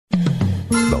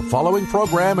The following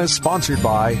program is sponsored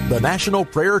by the National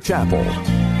Prayer Chapel.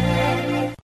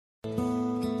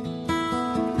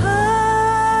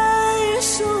 I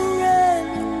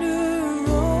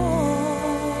surrender all.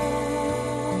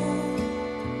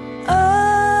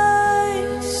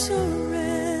 I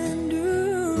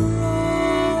surrender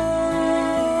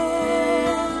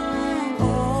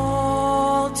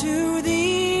all to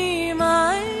Thee,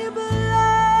 my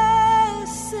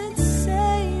blessed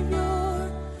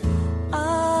Savior.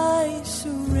 I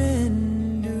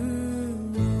surrender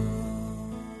all.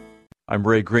 I'm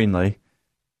Ray Greenley,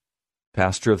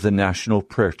 pastor of the National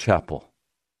Prayer Chapel.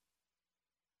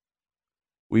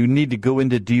 We need to go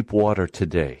into deep water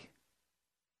today.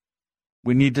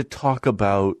 We need to talk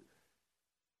about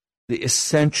the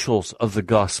essentials of the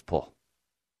gospel.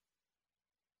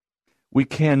 We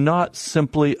cannot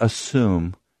simply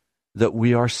assume that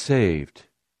we are saved.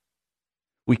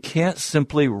 We can't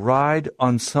simply ride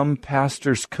on some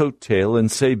pastor's coattail and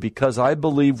say, because I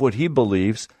believe what he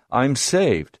believes, I'm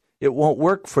saved. It won't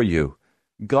work for you.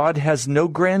 God has no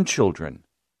grandchildren.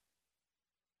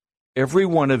 Every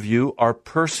one of you are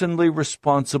personally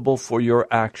responsible for your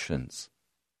actions.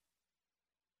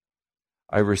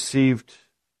 I received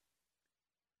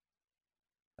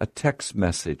a text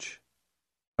message.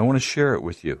 I want to share it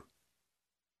with you.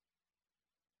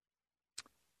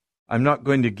 I'm not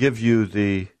going to give you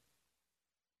the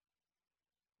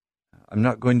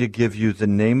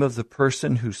name of the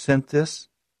person who sent this,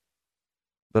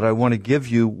 but I want to give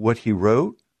you what he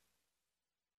wrote,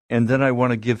 and then I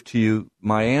want to give to you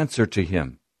my answer to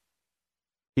him.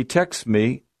 He texted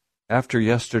me after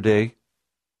yesterday.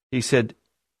 He said,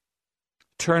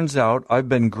 "Turns out I've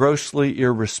been grossly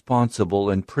irresponsible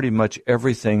in pretty much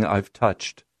everything I've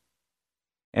touched,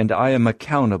 and I am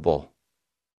accountable,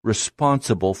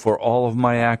 responsible for all of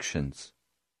my actions."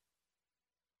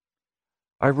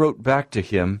 I wrote back to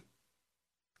him,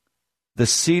 "The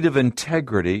seed of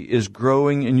integrity is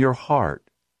growing in your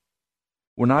heart.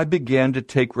 When I began to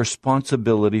take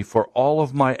responsibility for all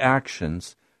of my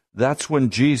actions, that's when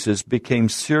Jesus became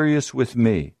serious with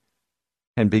me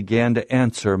and began to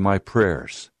answer my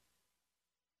prayers."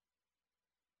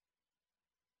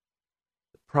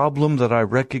 The problem that I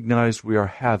recognize we are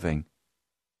having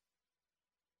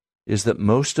is that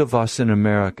most of us in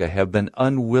America have been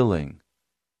unwilling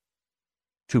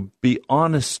to be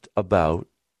honest about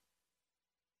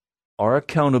our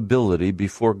accountability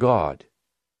before God.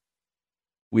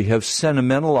 We have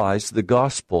sentimentalized the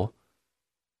gospel.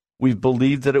 We've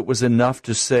believed that it was enough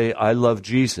to say, "I love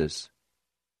Jesus."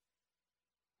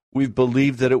 We've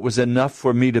believed that it was enough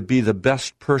for me to be the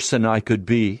best person I could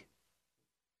be.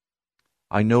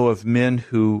 I know of men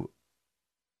who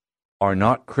are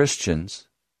not Christians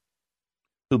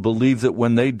who believe that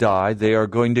when they die, they are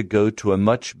going to go to a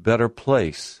much better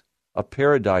place, a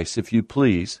paradise, if you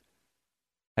please.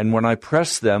 And when I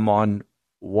press them on,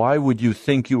 why would you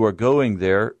think you are going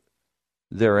there?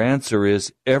 Their answer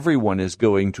is, everyone is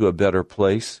going to a better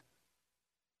place.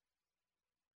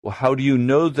 Well, how do you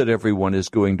know that everyone is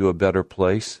going to a better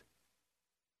place?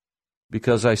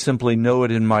 Because I simply know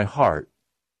it in my heart.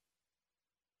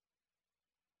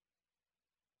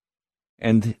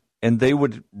 And they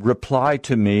would reply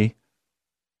to me,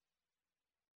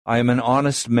 "I am an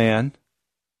honest man.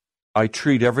 I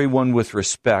treat everyone with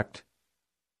respect.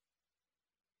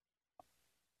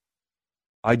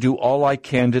 I do all I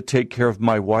can to take care of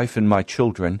my wife and my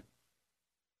children.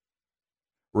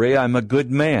 Ray, I'm a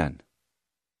good man.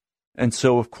 And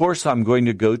so, of course, I'm going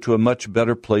to go to a much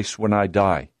better place when I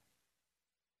die."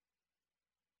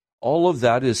 All of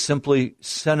that is simply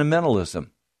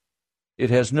sentimentalism. It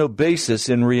has no basis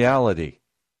in reality.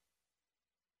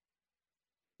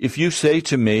 If you say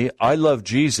to me, "I love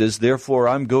Jesus, therefore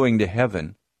I'm going to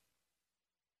heaven,"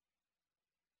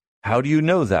 how do you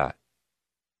know that?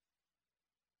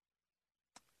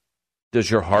 Does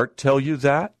your heart tell you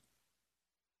that?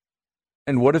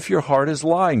 And what if your heart is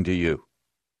lying to you?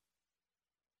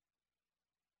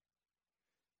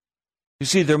 You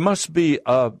see, there must be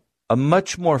a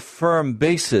much more firm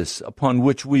basis upon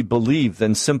which we believe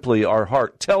than simply our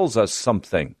heart tells us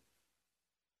something.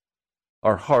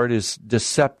 Our heart is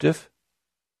deceptive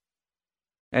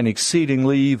and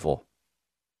exceedingly evil.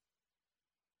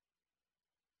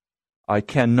 I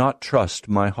cannot trust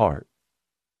my heart.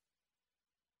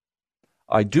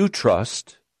 I do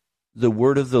trust the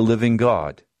Word of the living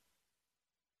God.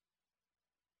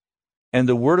 And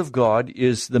the Word of God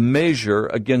is the measure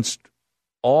against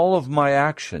all of my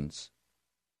actions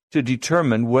to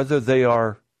determine whether they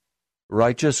are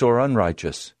righteous or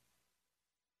unrighteous.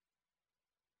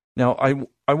 Now,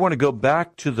 I want to go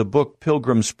back to the book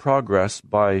Pilgrim's Progress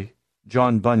by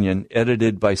John Bunyan,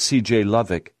 edited by C.J.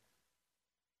 Lovick.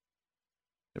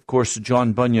 Of course,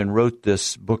 John Bunyan wrote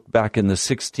this book back in the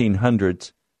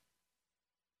 1600s,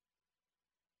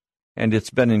 and it's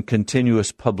been in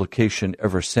continuous publication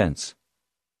ever since.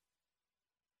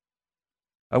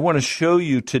 I want to show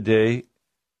you today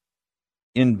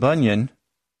in Bunyan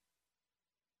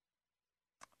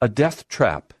a death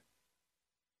trap.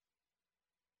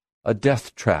 A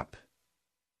death trap.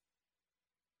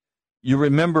 You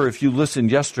remember, if you listened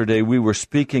yesterday, we were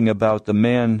speaking about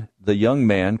the young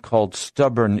man called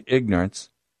stubborn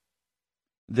ignorance.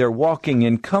 They're walking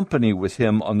in company with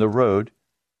him on the road,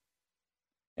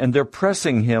 and they're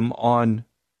pressing him on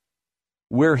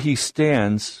where he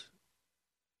stands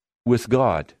with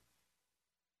God,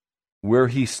 where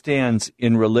he stands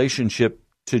in relationship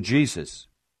to Jesus.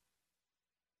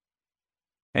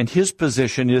 And his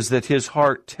position is that his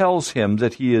heart tells him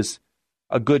that he is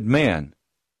a good man.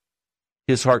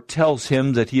 His heart tells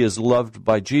him that he is loved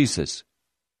by Jesus.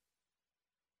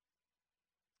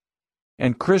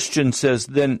 And Christian says,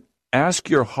 then ask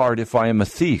your heart if I am a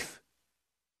thief.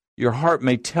 Your heart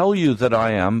may tell you that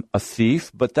I am a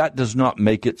thief, but that does not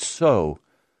make it so.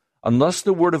 Unless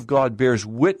the Word of God bears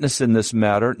witness in this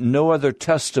matter, no other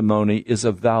testimony is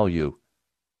of value.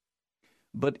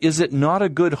 But is it not a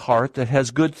good heart that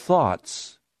has good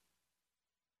thoughts?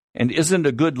 And isn't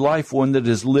a good life one that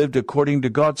is lived according to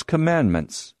God's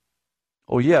commandments?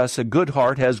 Oh yes, a good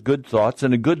heart has good thoughts,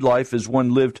 and a good life is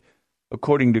one lived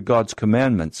according to God's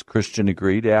commandments, Christian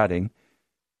agreed, adding,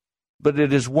 but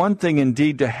it is one thing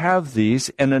indeed to have these,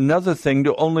 and another thing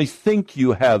to only think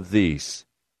you have these.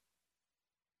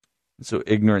 So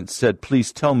Ignorance said,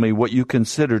 please tell me what you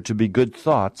consider to be good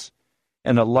thoughts,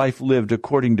 and a life lived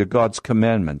according to God's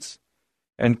commandments.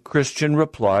 And Christian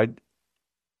replied,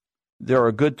 there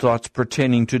are good thoughts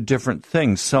pertaining to different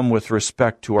things, some with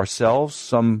respect to ourselves,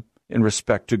 some in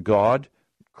respect to God,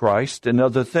 Christ, and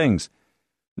other things.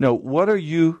 Now, what are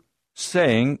you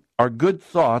saying are good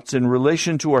thoughts in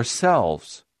relation to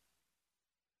ourselves?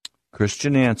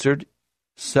 Christian answered,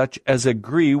 such as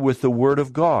agree with the Word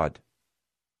of God.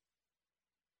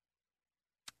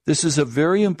 This is a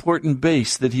very important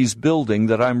base that he's building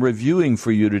that I'm reviewing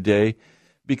for you today,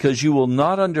 because you will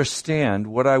not understand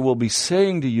what I will be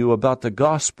saying to you about the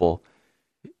gospel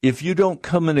if you don't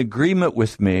come in agreement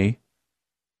with me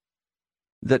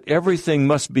that everything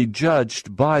must be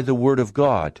judged by the Word of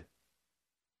God.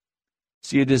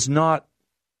 See, it is not,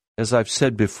 as I've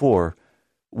said before,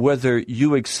 whether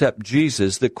you accept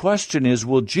Jesus. The question is,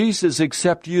 will Jesus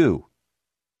accept you?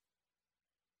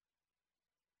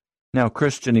 Now,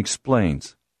 Christian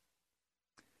explains,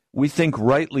 we think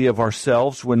rightly of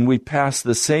ourselves when we pass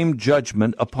the same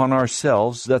judgment upon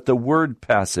ourselves that the Word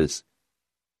passes.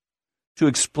 To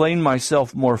explain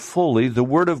myself more fully, the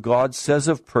Word of God says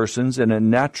of persons in a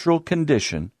natural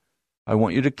condition, I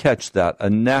want you to catch that, a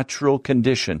natural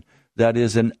condition, that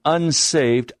is an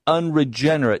unsaved,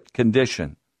 unregenerate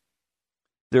condition.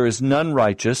 There is none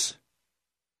righteous,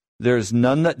 there is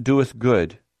none that doeth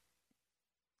good,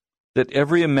 that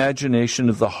every imagination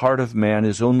of the heart of man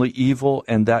is only evil,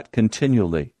 and that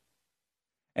continually.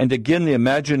 And again, the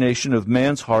imagination of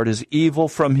man's heart is evil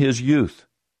from his youth.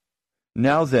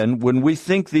 Now then, when we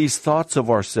think these thoughts of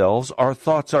ourselves, our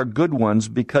thoughts are good ones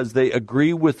because they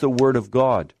agree with the Word of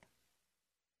God.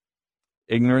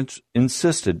 Ignorance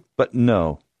insisted, but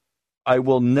no, I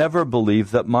will never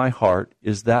believe that my heart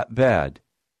is that bad.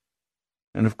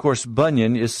 And of course,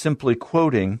 Bunyan is simply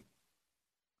quoting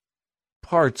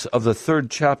parts of the 3rd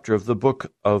chapter of the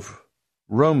book of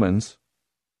Romans,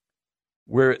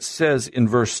 where it says in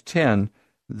verse 10,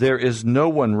 there is no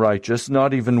one righteous,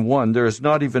 not even one. There is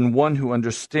not even one who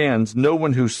understands, no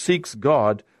one who seeks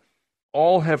God.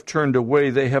 All have turned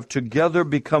away. They have together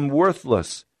become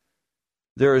worthless.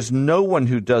 There is no one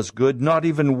who does good, not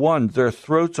even one. Their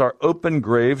throats are open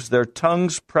graves. Their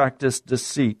tongues practice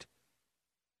deceit.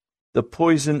 The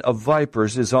poison of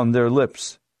vipers is on their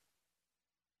lips.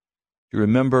 You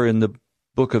remember in the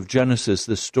book of Genesis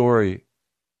the story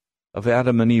of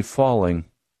Adam and Eve falling.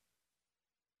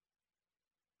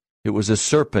 It was a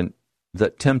serpent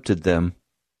that tempted them.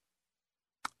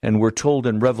 And we're told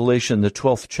in Revelation, the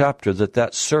 12th chapter,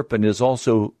 that serpent is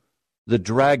also the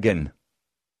dragon.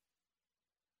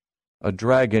 A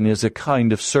dragon is a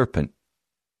kind of serpent.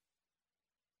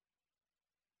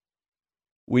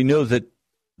 We know that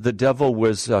the devil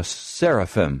was a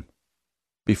seraphim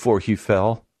before he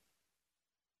fell.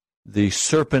 The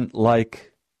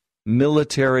serpent-like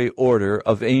military order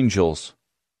of angels,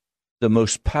 the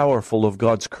most powerful of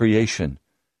God's creation.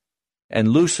 And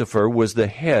Lucifer was the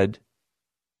head.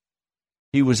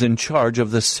 He was in charge of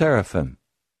the seraphim.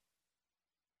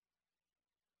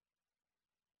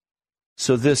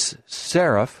 So this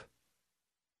seraph,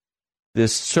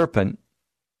 this serpent,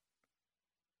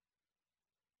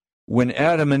 when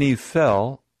Adam and Eve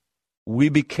fell, we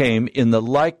became in the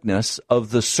likeness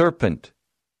of the serpent.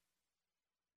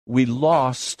 We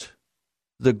lost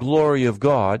the glory of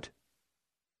God.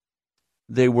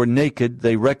 They were naked,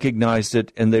 they recognized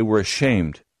it, and they were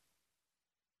ashamed.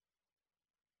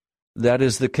 That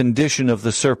is the condition of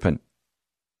the serpent.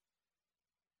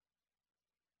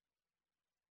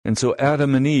 And so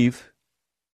Adam and Eve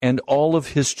and all of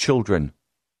his children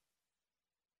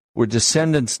were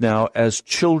descendants now as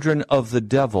children of the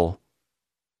devil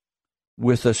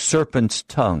with a serpent's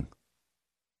tongue,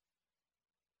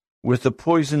 with the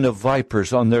poison of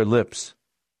vipers on their lips,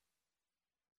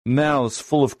 mouths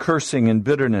full of cursing and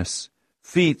bitterness,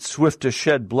 feet swift to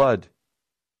shed blood.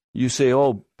 You say,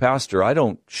 "Oh, Pastor, I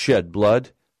don't shed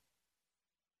blood."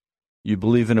 You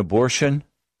believe in abortion?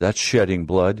 That's shedding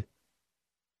blood.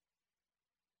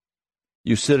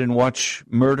 You sit and watch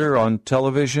murder on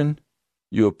television?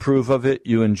 You approve of it?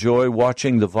 You enjoy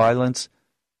watching the violence?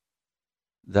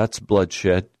 That's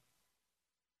bloodshed.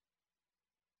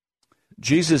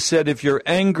 Jesus said, if you're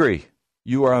angry,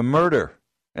 you are a murderer,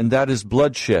 and that is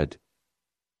bloodshed.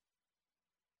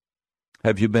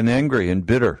 Have you been angry and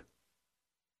bitter?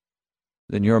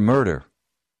 Then you're a murderer.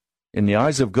 In the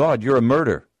eyes of God, you're a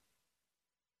murderer.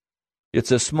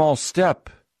 It's a small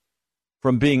step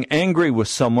from being angry with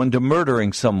someone to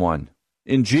murdering someone.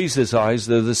 In Jesus' eyes,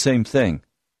 they're the same thing.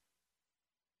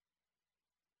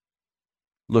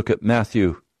 Look at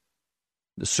Matthew,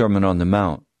 the Sermon on the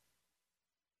Mount.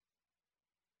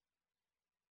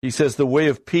 He says, the way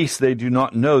of peace they do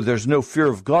not know. There's no fear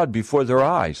of God before their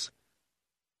eyes.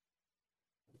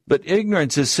 But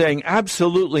ignorance is saying,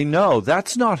 absolutely no,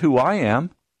 that's not who I am.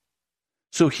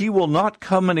 So he will not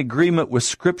come in agreement with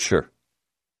Scripture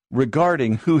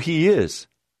regarding who he is.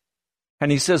 And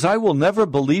he says, I will never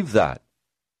believe that.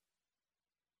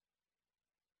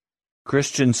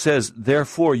 Christian says,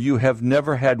 therefore you have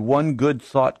never had one good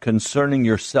thought concerning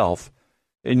yourself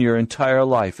in your entire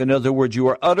life. In other words, you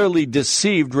are utterly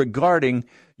deceived regarding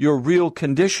your real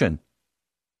condition.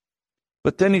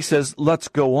 But then he says, let's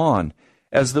go on.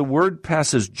 As the word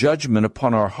passes judgment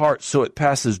upon our hearts, so it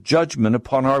passes judgment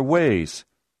upon our ways.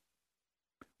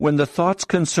 When the thoughts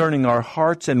concerning our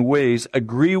hearts and ways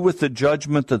agree with the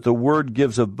judgment that the word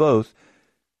gives of both,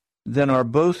 then are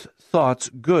both thoughts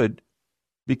good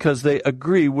because they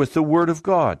agree with the word of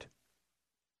God.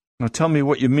 Now tell me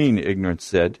what you mean, ignorance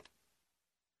said.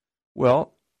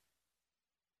 Well,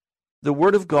 the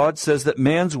word of God says that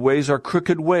man's ways are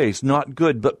crooked ways, not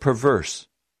good but perverse.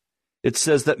 It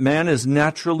says that man is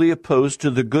naturally opposed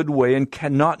to the good way and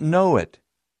cannot know it.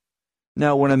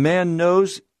 Now, when a man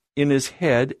knows in his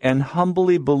head and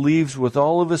humbly believes with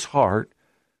all of his heart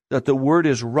that the word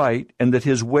is right and that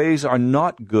his ways are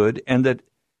not good and that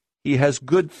he has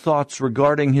good thoughts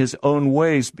regarding his own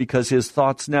ways because his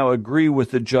thoughts now agree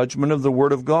with the judgment of the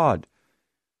word of God.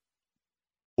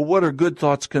 Well, what are good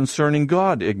thoughts concerning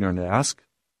God? Ignorant ask.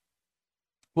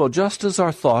 Well, just as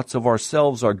our thoughts of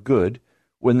ourselves are good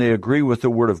when they agree with the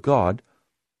word of God,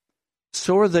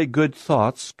 so are they good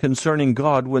thoughts concerning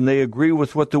God when they agree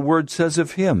with what the word says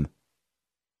of him.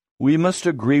 We must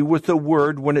agree with the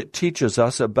word when it teaches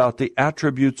us about the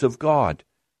attributes of God.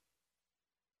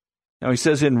 Now he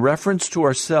says, in reference to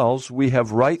ourselves, we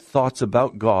have right thoughts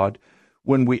about God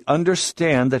when we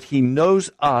understand that he knows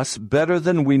us better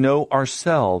than we know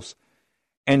ourselves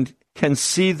and can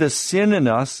see the sin in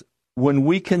us when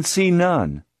we can see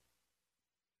none.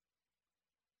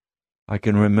 I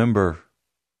can remember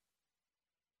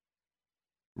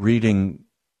reading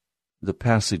the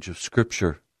passage of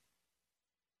Scripture,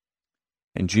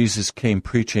 and Jesus came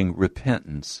preaching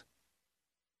repentance.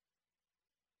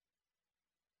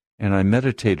 And I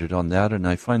meditated on that, and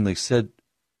I finally said,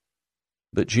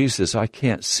 but Jesus, I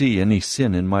can't see any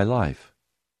sin in my life.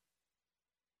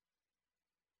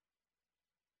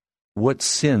 What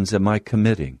sins am I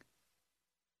committing?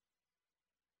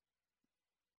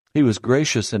 He was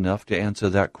gracious enough to answer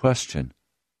that question,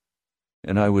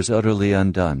 and I was utterly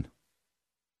undone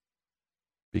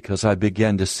because I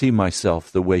began to see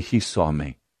myself the way he saw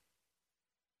me,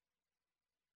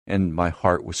 and my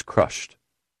heart was crushed.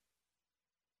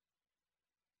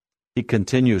 He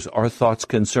continues, our thoughts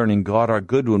concerning God are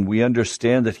good when we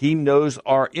understand that he knows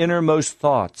our innermost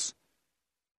thoughts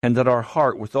and that our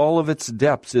heart with all of its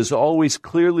depths is always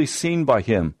clearly seen by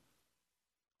him.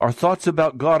 Our thoughts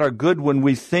about God are good when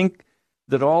we think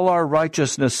that all our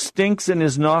righteousness stinks in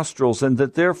his nostrils and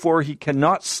that therefore he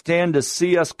cannot stand to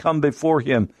see us come before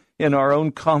him in our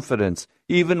own confidence,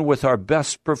 even with our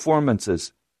best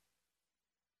performances.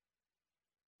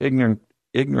 Ignorant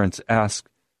ignorance asked,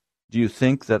 "Do you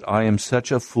think that I am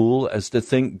such a fool as to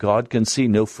think God can see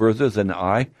no further than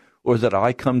I, or that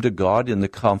I come to God in the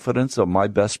confidence of my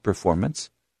best performance?"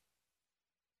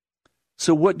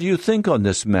 "So what do you think on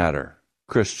this matter?"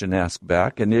 Christian asked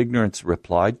back, and ignorance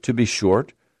replied, "To be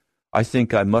short, I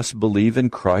think I must believe in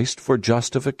Christ for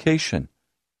justification."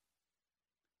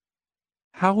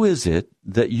 How is it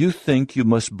that you think you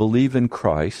must believe in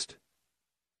Christ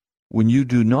when you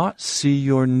do not see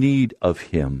your need of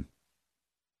Him?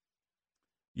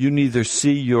 You neither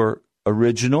see your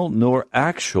original nor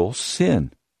actual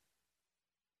sin.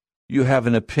 You have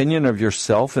an opinion of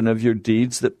yourself and of your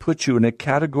deeds that puts you in a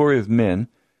category of men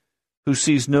who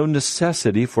sees no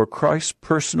necessity for Christ's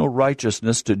personal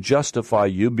righteousness to justify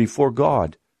you before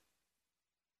God.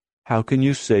 How can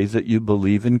you say that you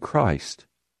believe in Christ?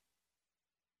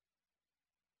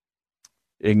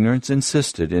 Ignorance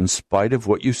insisted, "In spite of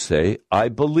what you say, I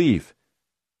believe."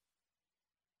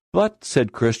 "But,"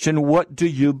 said Christian, "what do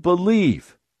you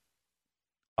believe?"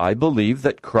 "I believe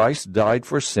that Christ died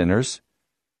for sinners,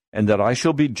 and that I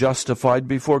shall be justified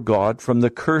before God from the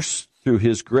curse through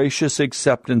His gracious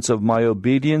acceptance of my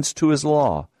obedience to His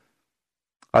law.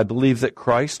 I believe that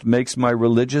Christ makes my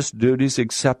religious duties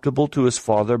acceptable to His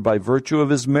Father by virtue of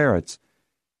His merits,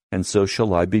 and so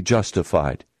shall I be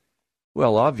justified."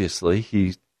 Well, obviously,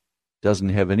 he doesn't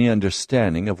have any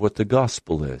understanding of what the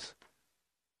gospel is.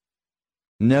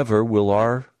 Never will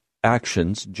our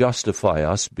actions justify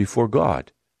us before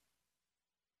God.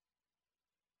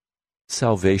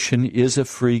 Salvation is a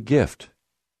free gift.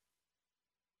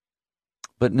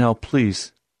 But now,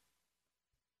 please,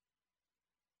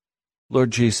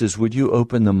 Lord Jesus, would you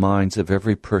open the minds of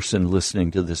every person listening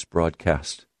to this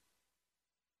broadcast?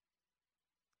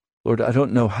 Lord, I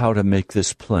don't know how to make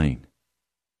this plain.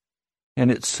 And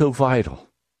it's so vital.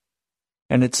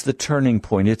 And it's the turning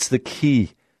point. It's the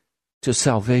key to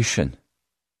salvation.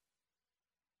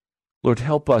 Lord,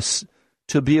 help us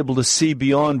to be able to see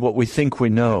beyond what we think we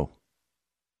know.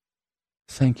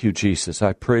 Thank you, Jesus.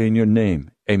 I pray in your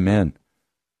name. Amen.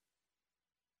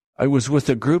 I was with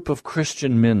a group of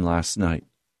Christian men last night.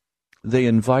 They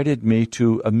invited me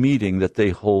to a meeting that they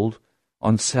hold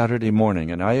on Saturday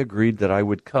morning, and I agreed that I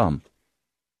would come.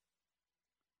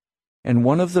 And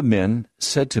one of the men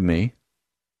said to me,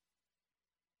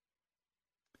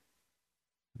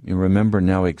 you remember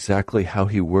now exactly how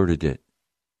he worded it.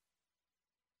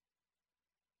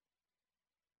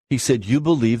 He said, "You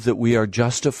believe that we are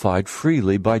justified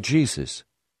freely by Jesus."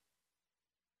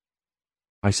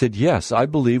 I said, "Yes, I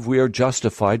believe we are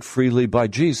justified freely by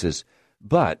Jesus,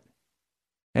 but,"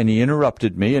 and he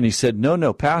interrupted me and he said,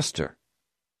 No, Pastor.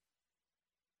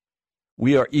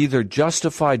 We are either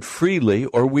justified freely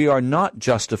or we are not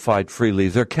justified freely.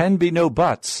 There can be no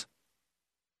buts.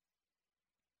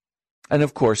 And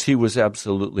of course, he was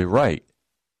absolutely right.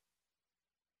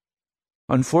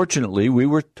 Unfortunately, we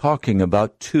were talking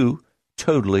about two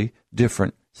totally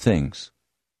different things.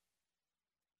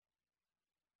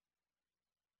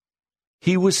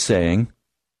 He was saying,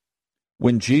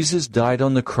 when Jesus died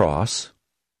on the cross,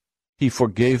 He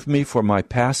forgave me for my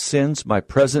past sins, my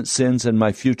present sins, and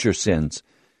my future sins.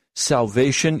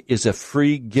 Salvation is a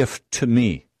free gift to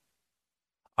me.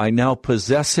 I now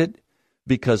possess it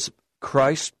because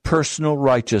Christ's personal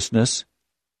righteousness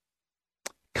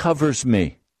covers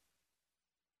me.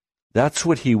 That's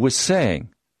what he was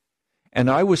saying. And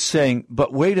I was saying,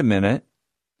 but wait a minute,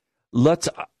 let's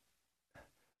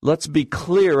be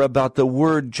clear about the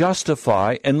word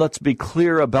justify, and let's be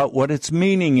clear about what its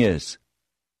meaning is.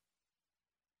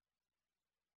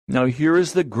 Now, here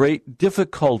is the great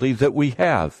difficulty that we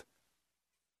have.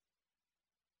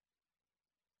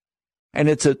 And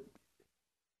it's a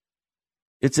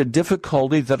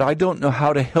difficulty that I don't know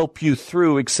how to help you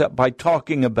through except by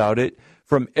talking about it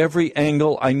from every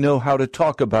angle I know how to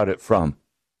talk about it from.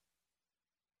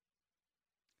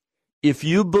 If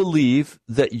you believe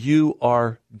that you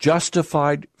are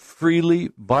justified freely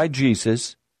by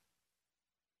Jesus,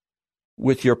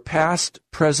 with your past,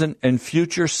 present, and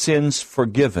future sins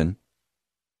forgiven,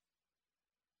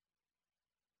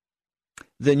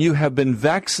 then you have been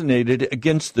vaccinated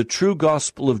against the true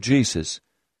gospel of Jesus,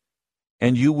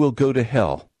 and you will go to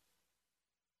hell.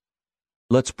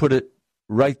 Let's put it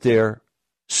right there,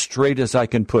 straight as I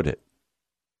can put it.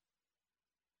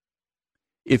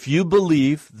 If you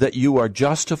believe that you are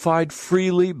justified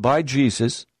freely by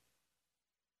Jesus,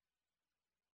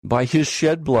 by His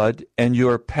shed blood, and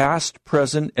your past,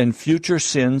 present, and future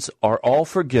sins are all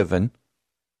forgiven,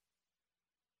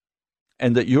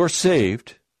 and that you're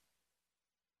saved,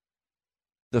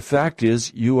 the fact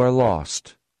is you are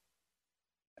lost,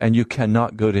 and you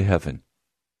cannot go to heaven.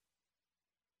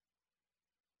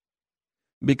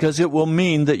 because it will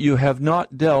mean that you have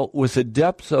not dealt with the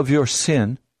depth of your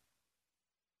sin,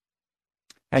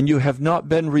 and you have not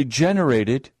been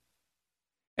regenerated,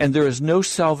 and there is no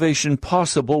salvation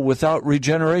possible without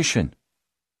regeneration.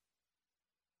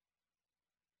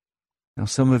 Now,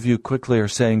 some of you quickly are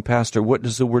saying, Pastor, what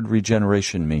does the word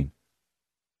regeneration mean?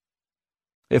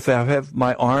 If I have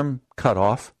my arm cut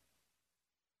off,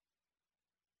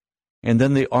 and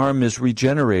then the arm is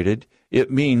regenerated, it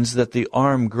means that the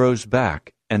arm grows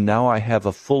back, and now I have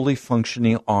a fully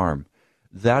functioning arm.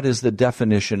 That is the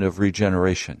definition of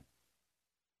regeneration.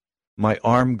 My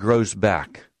arm grows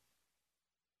back.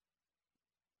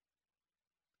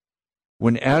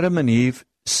 When Adam and Eve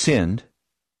sinned,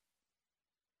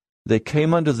 they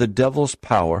came under the devil's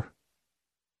power.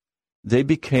 They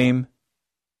became,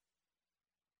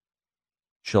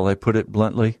 shall I put it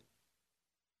bluntly?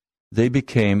 They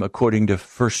became, according to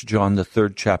 1 John, the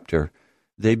 3rd chapter,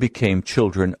 they became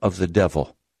children of the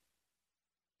devil.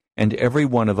 And every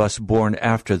one of us born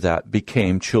after that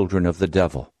became children of the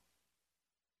devil.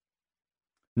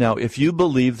 Now, if you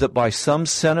believe that by some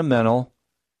sentimental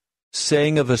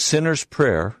saying of a sinner's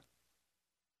prayer,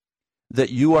 that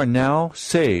you are now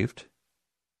saved,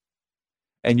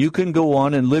 and you can go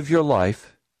on and live your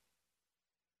life,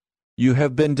 you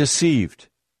have been deceived.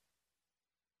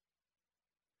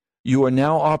 You are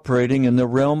now operating in the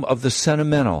realm of the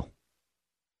sentimental.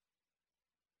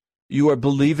 You are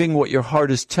believing what your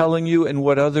heart is telling you and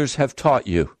what others have taught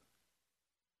you.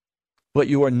 But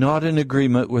you are not in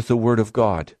agreement with the Word of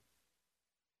God.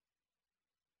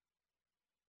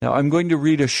 Now, I'm going to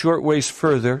read a short ways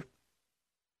further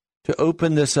to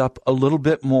open this up a little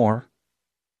bit more.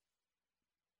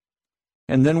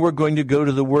 And then we're going to go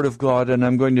to the Word of God, and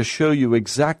I'm going to show you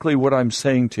exactly what I'm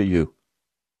saying to you.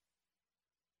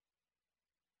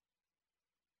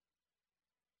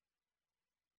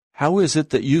 How is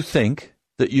it that you think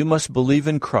that you must believe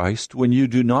in Christ when you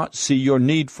do not see your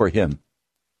need for Him?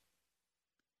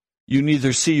 You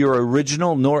neither see your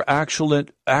original nor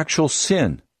actual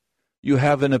sin. You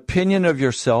have an opinion of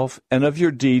yourself and of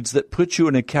your deeds that put you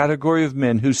in a category of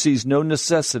men who sees no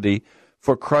necessity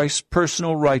for Christ's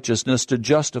personal righteousness to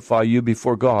justify you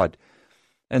before God.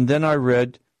 And then I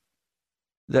read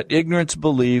that ignorance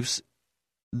believes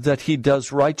that he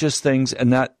does righteous things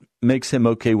and that makes him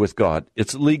okay with God.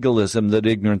 It's legalism that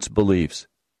ignorance believes.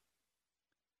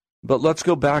 But let's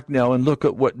go back now and look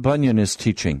at what Bunyan is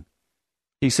teaching.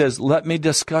 He says, let me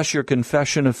discuss your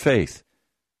confession of faith.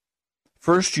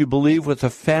 First, you believe with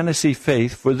a fantasy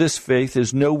faith, for this faith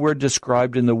is nowhere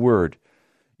described in the Word.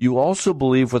 You also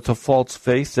believe with a false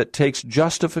faith that takes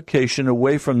justification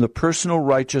away from the personal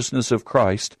righteousness of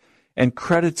Christ and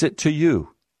credits it to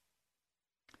you.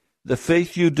 The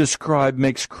faith you describe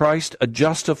makes Christ a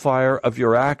justifier of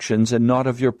your actions and not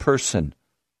of your person.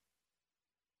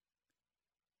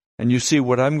 And you see,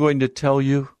 what I'm going to tell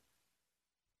you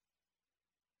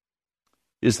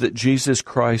is that Jesus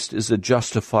Christ is a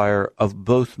justifier of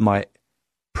both my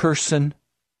person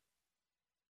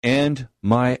and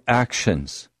my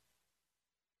actions.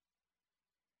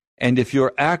 And if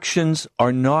your actions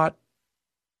are not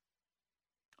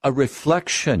a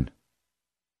reflection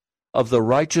of the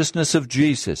righteousness of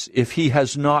Jesus, if he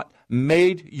has not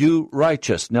made you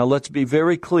righteous. Now let's be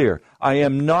very clear. I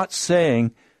am not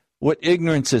saying what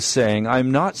ignorance is saying.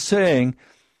 I'm not saying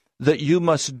that you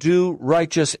must do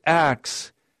righteous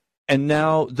acts and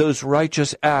now those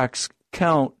righteous acts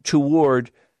count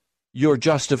toward your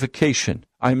justification.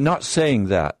 I'm not saying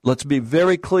that. Let's be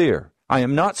very clear. I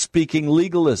am not speaking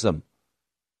legalism.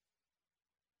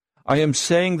 I am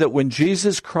saying that when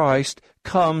Jesus Christ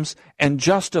comes and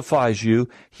justifies you,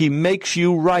 he makes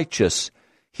you righteous.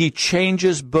 He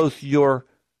changes both your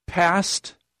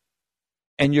past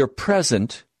and your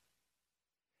present,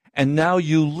 and now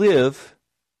you live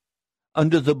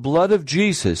under the blood of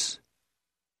Jesus,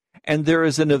 and there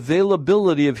is an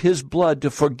availability of his blood to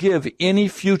forgive any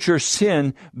future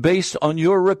sin based on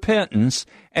your repentance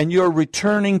and your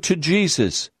returning to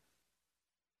Jesus.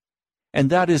 And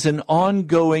that is an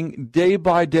ongoing,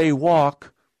 day-by-day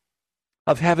walk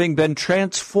of having been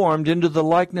transformed into the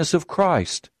likeness of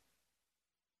Christ.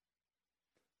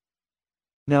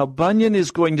 Now, Bunyan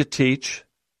is going to teach,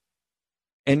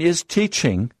 and is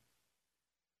teaching,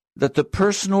 that the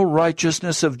personal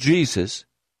righteousness of Jesus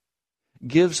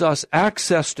gives us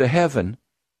access to heaven,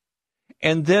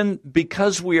 and then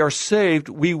because we are saved,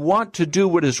 we want to do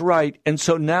what is right, and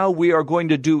so now we are going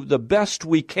to do the best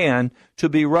we can to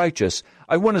be righteous.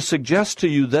 I want to suggest to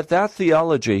you that that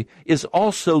theology is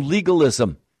also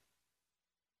legalism.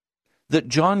 That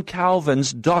John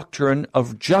Calvin's doctrine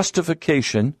of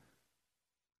justification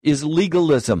is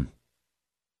legalism.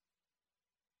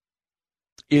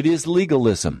 It is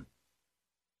legalism.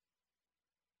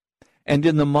 And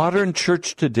in the modern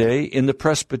church today, in the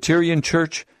Presbyterian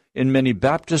church, in many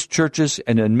Baptist churches,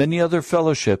 and in many other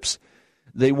fellowships,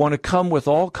 they want to come with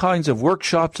all kinds of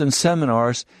workshops and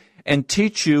seminars and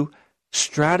teach you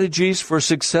strategies for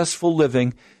successful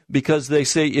living, because they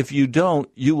say if you don't,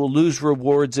 you will lose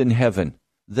rewards in heaven.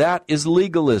 That is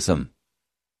legalism.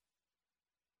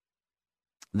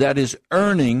 That is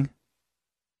earning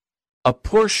a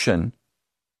portion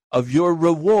of your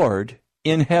reward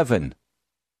in heaven.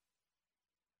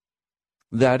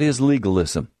 That is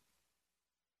legalism.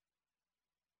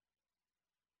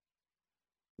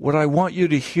 What I want you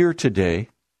to hear today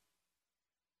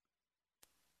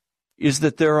is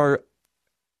that there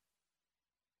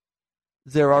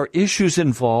are issues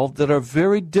involved that are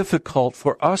very difficult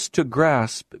for us to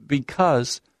grasp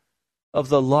because of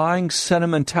the lying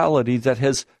sentimentality that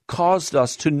has caused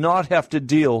us to not have to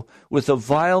deal with the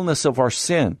vileness of our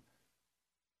sin,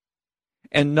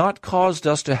 and not caused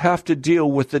us to have to deal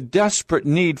with the desperate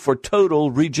need for total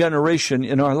regeneration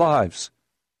in our lives.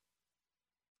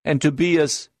 And to be,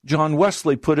 as John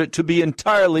Wesley put it, to be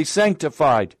entirely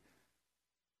sanctified.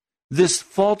 This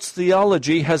false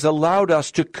theology has allowed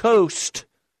us to coast,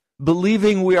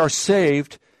 believing we are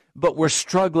saved, but we're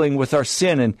struggling with our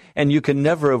sin, and you can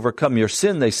never overcome your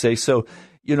sin, they say. So,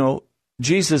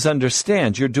 Jesus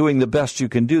understands you're doing the best you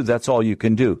can do. That's all you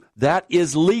can do. That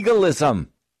is legalism,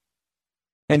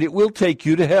 and it will take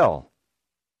you to hell.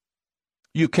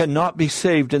 You cannot be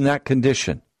saved in that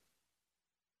condition.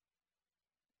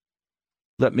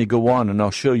 Let me go on, and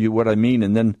I'll show you what I mean,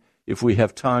 and then if we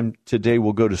have time today,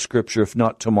 we'll go to Scripture, if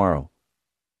not tomorrow.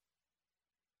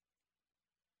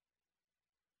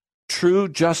 True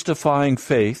justifying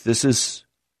faith, this is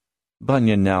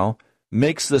Bunyan now,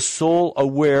 makes the soul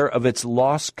aware of its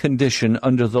lost condition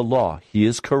under the law. He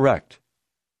is correct.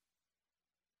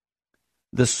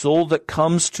 The soul that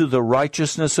comes to the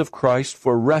righteousness of Christ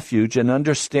for refuge and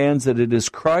understands that it is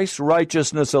Christ's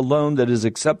righteousness alone that is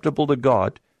acceptable to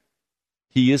God,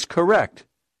 he is correct.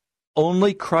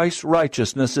 Only Christ's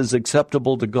righteousness is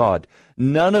acceptable to God.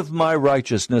 None of my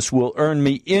righteousness will earn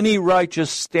me any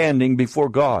righteous standing before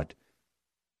God.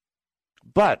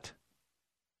 But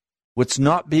what's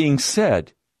not being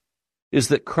said is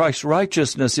that Christ's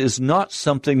righteousness is not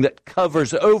something that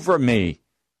covers over me.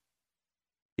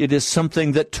 It is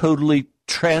something that totally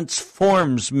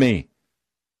transforms me.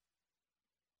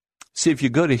 See, if you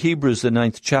go to Hebrews, the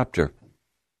 9th chapter,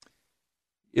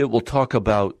 it will talk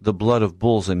about the blood of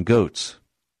bulls and goats.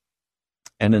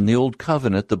 And in the Old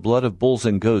Covenant, the blood of bulls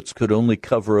and goats could only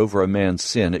cover over a man's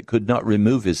sin. It could not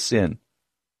remove his sin.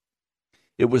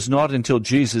 It was not until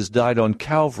Jesus died on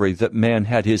Calvary that man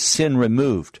had his sin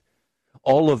removed.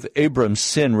 All of Abram's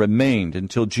sin remained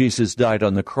until Jesus died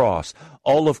on the cross.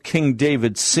 All of King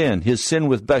David's sin, his sin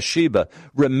with Bathsheba,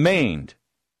 remained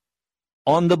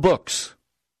on the books,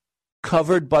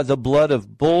 covered by the blood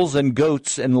of bulls and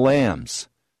goats and lambs,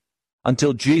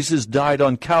 until Jesus died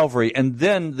on Calvary, and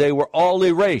then they were all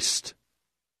erased.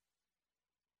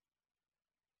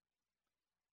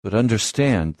 But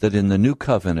understand that in the new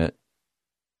covenant,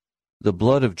 the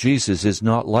blood of Jesus is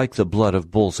not like the blood of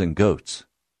bulls and goats.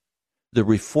 The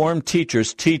Reformed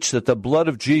teachers teach that the blood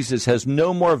of Jesus has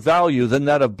no more value than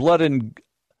that of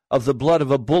the blood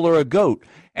of a bull or a goat,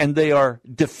 and they are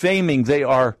defaming, they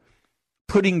are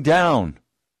putting down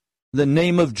the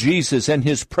name of Jesus and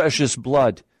his precious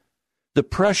blood. The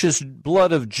precious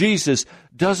blood of Jesus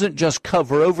doesn't just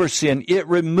cover over sin, it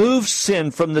removes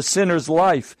sin from the sinner's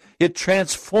life. It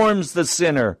transforms the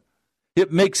sinner.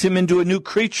 It makes him into a new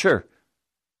creature.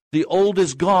 The old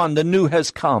is gone, the new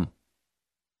has come.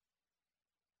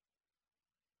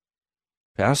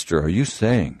 Pastor, are you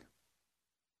saying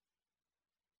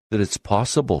that it's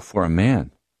possible for a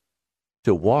man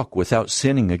to walk without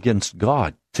sinning against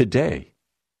God today?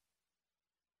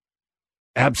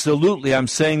 Absolutely. I'm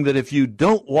saying that if you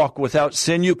don't walk without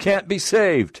sin, you can't be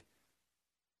saved.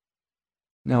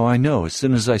 Now, I know, as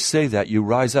soon as I say that, you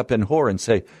rise up in horror and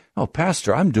say, oh,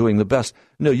 Pastor, I'm doing the best.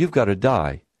 No, you've got to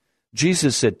die.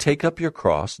 Jesus said, take up your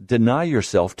cross, deny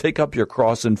yourself, take up your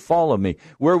cross and follow me.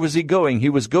 Where was he going? He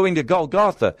was going to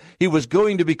Golgotha. He was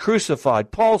going to be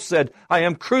crucified. Paul said, I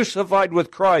am crucified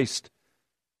with Christ.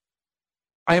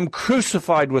 I am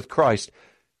crucified with Christ.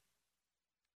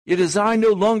 It is I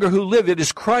no longer who live, it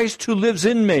is Christ who lives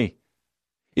in me.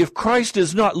 If Christ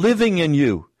is not living in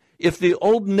you, if the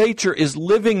old nature is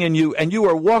living in you and you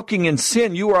are walking in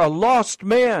sin, you are a lost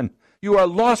man. You are a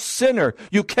lost sinner.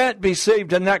 You can't be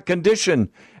saved in that condition.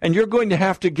 And you're going to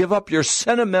have to give up your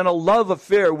sentimental love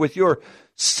affair with your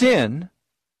sin.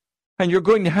 And you're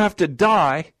going to have to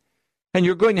die And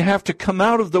you're going to have to come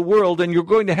out of the world, and you're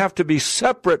going to have to be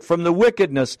separate from the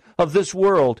wickedness of this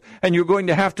world. And you're going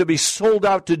to have to be sold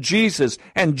out to Jesus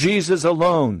and Jesus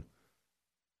alone.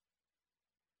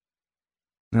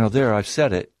 Now there, I've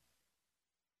said it.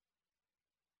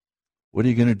 What are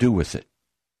you going to do with it?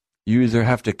 You either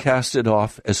have to cast it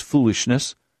off as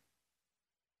foolishness,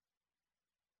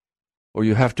 or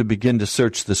you have to begin to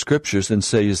search the Scriptures and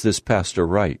say, is this pastor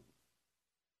right?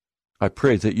 I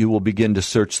pray that you will begin to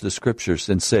search the Scriptures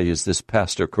and say, is this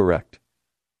pastor correct?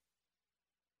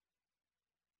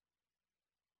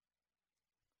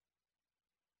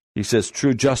 He says,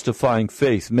 true justifying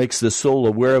faith makes the soul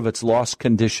aware of its lost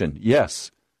condition.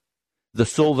 Yes. The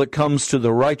soul that comes to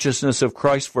the righteousness of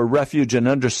Christ for refuge and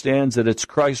understands that it's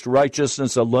Christ's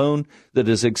righteousness alone that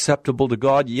is acceptable to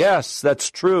God. Yes, that's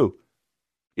true.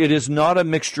 It is not a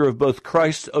mixture of both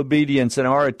Christ's obedience and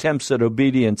our attempts at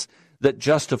obedience that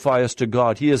justify us to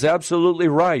God. He is absolutely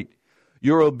right.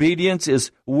 Your obedience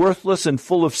is worthless and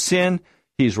full of sin.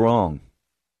 He's wrong.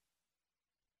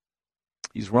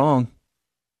 He's wrong.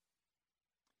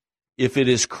 If it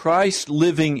is Christ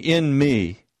living in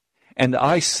me, and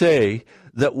I say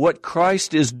that what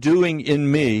Christ is doing in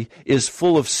me is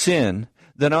full of sin,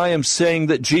 then I am saying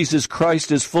that Jesus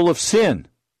Christ is full of sin.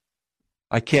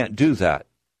 I can't do that.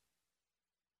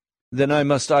 Then I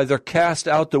must either cast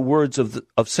out the words of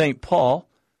St. Paul,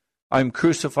 I am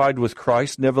crucified with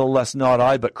Christ, nevertheless not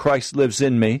I, but Christ lives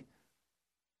in me.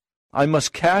 I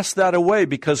must cast that away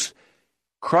because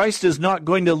Christ is not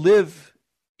going to live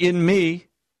in me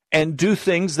and do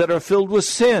things that are filled with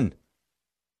sin.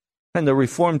 And the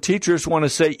Reformed teachers want to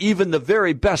say even the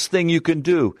very best thing you can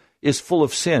do is full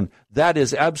of sin. That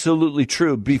is absolutely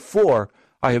true before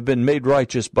I have been made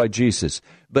righteous by Jesus.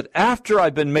 But after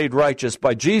I've been made righteous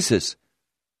by Jesus,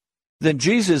 then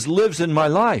Jesus lives in my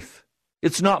life.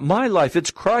 It's not my life,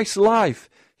 it's Christ's life.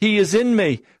 He is in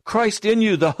me, Christ in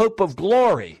you, the hope of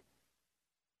glory.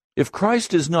 If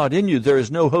Christ is not in you, there is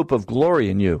no hope of glory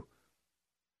in you.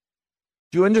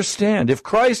 Do you understand? If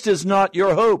Christ is not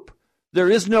your hope, there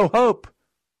is no hope.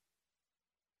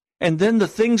 And then the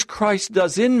things Christ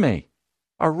does in me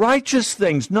are righteous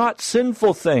things, not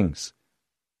sinful things.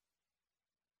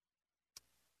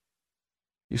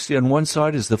 You see, on one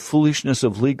side is the foolishness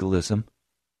of legalism,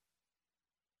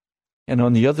 and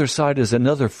on the other side is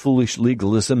another foolish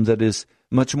legalism that is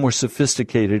much more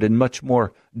sophisticated and much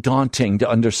more daunting to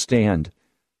understand.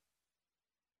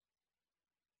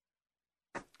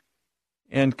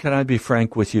 And can I be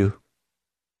frank with you?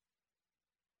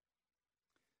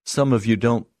 Some of you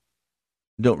don't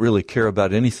really care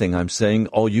about anything I'm saying.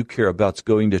 All you care about is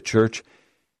going to church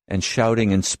and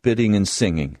shouting and spitting and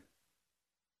singing.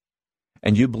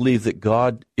 And you believe that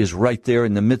God is right there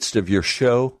in the midst of your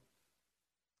show,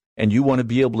 and you want to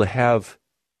be able to have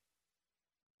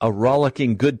a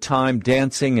rollicking good time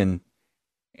dancing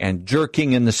and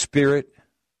jerking in the Spirit.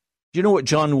 Do you know what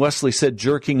John Wesley said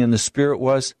jerking in the Spirit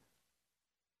was?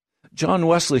 John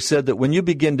Wesley said that when you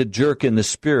begin to jerk in the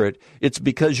Spirit, it's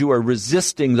because you are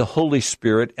resisting the Holy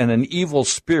Spirit, and an evil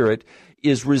spirit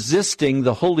is resisting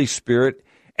the Holy Spirit,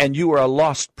 and you are a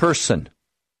lost person.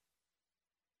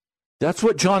 That's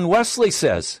what John Wesley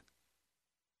says.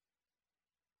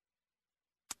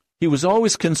 He was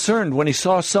always concerned when he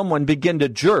saw someone begin to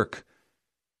jerk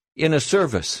in a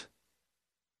service.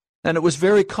 And it was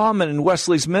very common in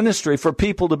Wesley's ministry for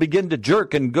people to begin to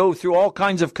jerk and go through all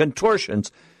kinds of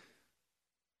contortions.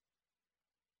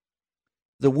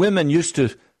 The women used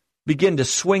to begin to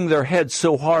swing their heads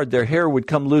so hard their hair would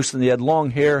come loose, and they had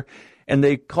long hair, and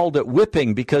they called it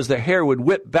whipping because their hair would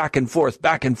whip back and forth,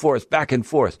 back and forth, back and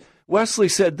forth. Wesley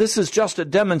said this is just a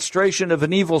demonstration of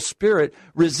an evil spirit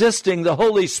resisting the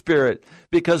Holy Spirit,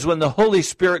 because when the Holy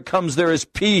Spirit comes, there is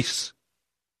peace.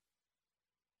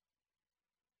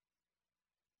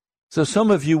 So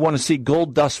some of you want to see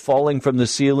gold dust falling from the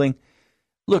ceiling.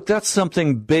 Look, that's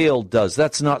something Baal does.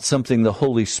 That's not something the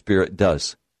Holy Spirit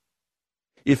does.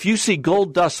 If you see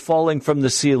gold dust falling from the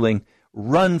ceiling,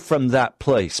 run from that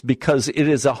place, because it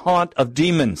is a haunt of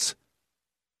demons.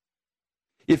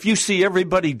 If you see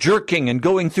everybody jerking and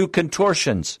going through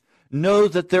contortions, know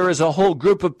that there is a whole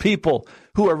group of people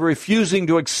who are refusing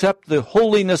to accept the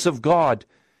holiness of God,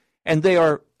 and they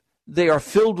are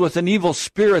filled with an evil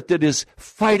spirit that is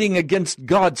fighting against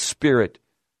God's Spirit.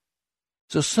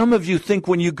 So some of you think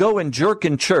when you go and jerk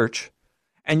in church,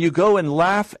 and you go and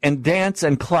laugh and dance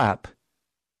and clap,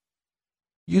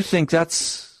 you think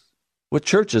that's what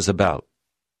church is about.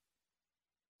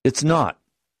 It's not.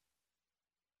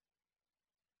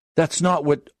 That's not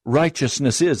what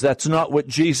righteousness is. That's not what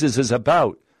Jesus is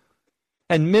about.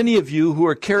 And many of you who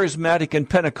are charismatic and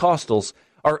Pentecostals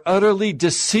are utterly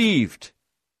deceived.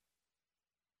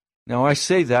 Now, I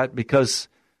say that because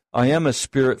I am a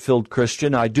Spirit-filled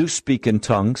Christian. I do speak in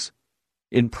tongues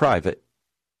in private.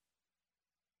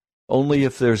 Only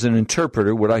if there's an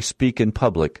interpreter would I speak in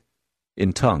public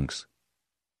in tongues.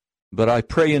 But I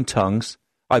pray in tongues.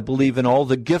 I believe in all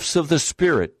the gifts of the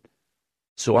Spirit.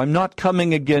 So I'm not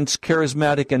coming against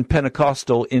charismatic and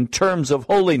Pentecostal in terms of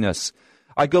holiness.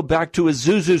 I go back to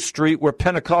Azusa Street where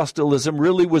Pentecostalism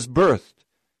really was birthed.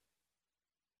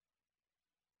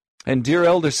 And dear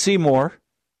Elder Seymour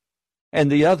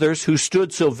and the others who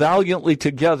stood so valiantly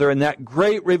together in that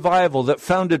great revival that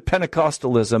founded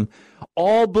Pentecostalism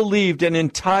all believed in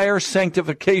entire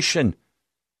sanctification.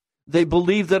 They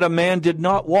believed that a man did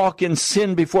not walk in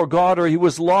sin before God or he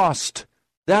was lost.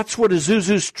 That's what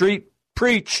Azusa Street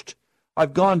preached.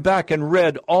 I've gone back and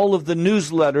read all of the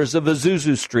newsletters of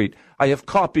Azusa Street. I have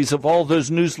copies of all those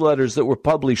newsletters that were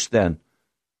published then.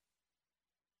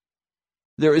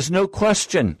 There is no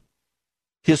question,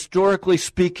 historically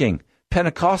speaking,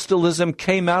 Pentecostalism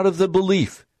came out of the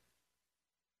belief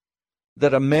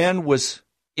that a man was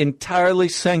entirely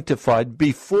sanctified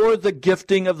before the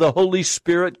gifting of the Holy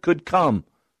Spirit could come.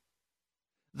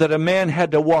 That a man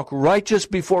had to walk righteous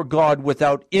before God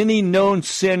without any known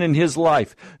sin in his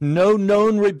life, no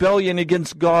known rebellion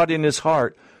against God in his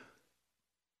heart,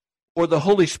 or the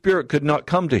Holy Spirit could not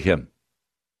come to him.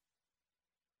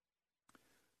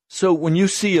 So when you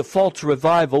see a false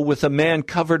revival with a man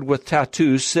covered with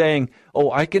tattoos saying,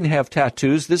 "Oh, I can have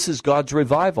tattoos, this is God's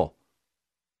revival,"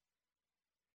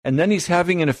 and then he's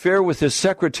having an affair with his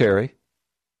secretary,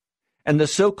 and the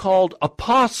so-called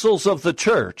apostles of the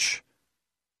church,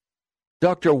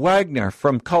 Dr. Wagner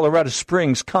from Colorado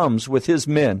Springs comes with his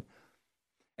men,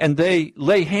 and they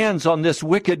lay hands on this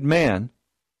wicked man,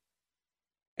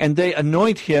 and they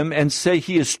anoint him and say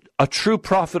he is a true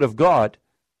prophet of God.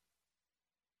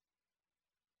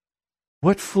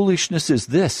 What foolishness is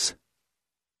this?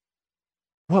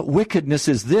 What wickedness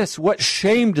is this? What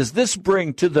shame does this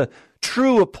bring to the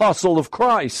true apostle of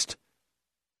Christ?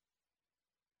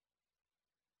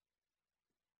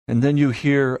 And then you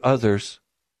hear others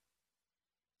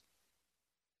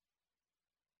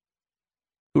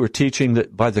who are teaching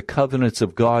that by the covenants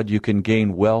of God you can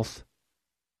gain wealth.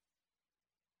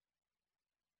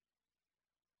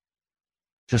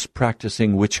 Just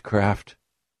practicing witchcraft,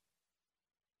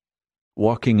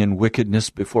 walking in wickedness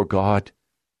before God,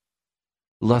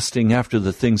 lusting after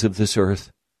the things of this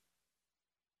earth.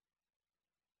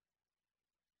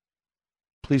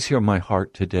 Please hear my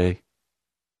heart today.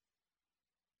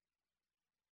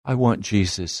 I want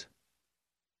Jesus.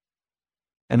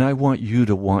 And I want you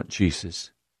to want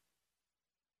Jesus.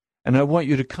 And I want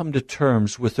you to come to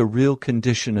terms with the real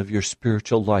condition of your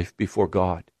spiritual life before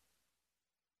God.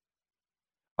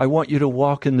 I want you to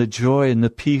walk in the joy and the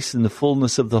peace and the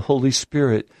fullness of the Holy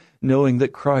Spirit, knowing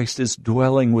that Christ is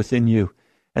dwelling within you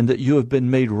and that you have been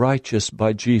made righteous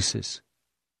by Jesus.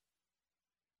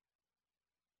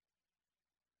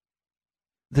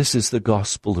 This is the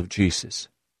gospel of Jesus.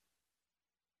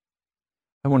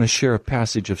 I want to share a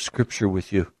passage of Scripture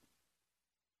with you.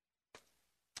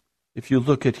 If you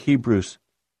look at Hebrews,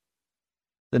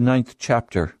 the 9th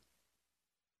chapter,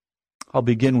 I'll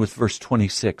begin with verse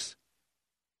 26.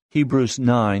 Hebrews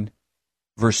 9,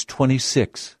 verse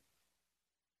 26.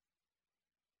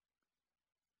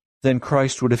 Then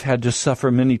Christ would have had to suffer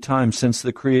many times since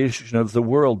the creation of the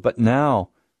world, but now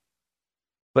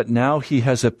he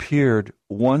has appeared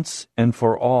once and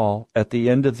for all at the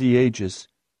end of the ages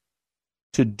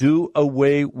to do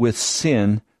away with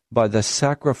sin by the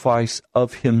sacrifice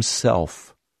of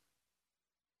himself.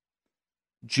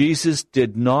 Jesus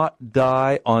did not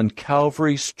die on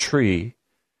Calvary's tree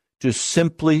to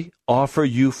simply offer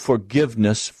you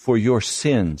forgiveness for your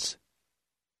sins.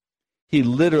 He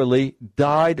literally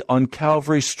died on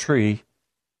Calvary's tree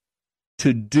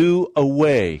to do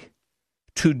away,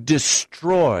 to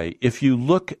destroy. If you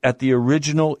look at the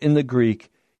original in the Greek,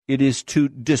 it is to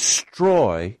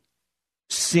destroy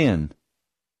sin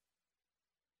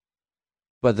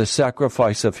by the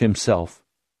sacrifice of himself.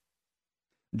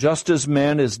 Just as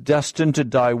man is destined to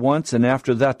die once and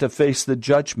after that to face the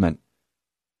judgment,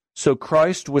 so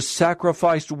Christ was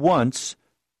sacrificed once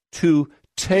to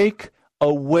take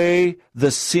away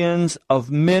the sins of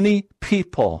many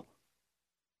people.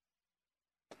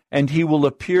 And he will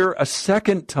appear a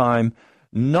second time,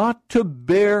 not to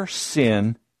bear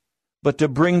sin, but to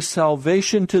bring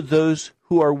salvation to those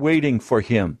who are waiting for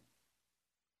him.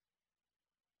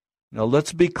 Now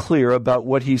let's be clear about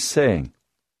what he's saying.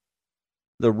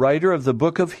 The writer of the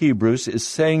book of Hebrews is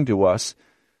saying to us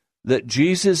that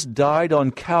Jesus died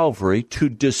on Calvary to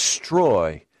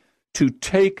destroy, to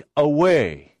take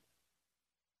away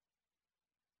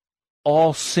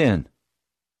all sin.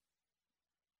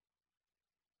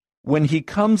 When he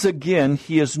comes again,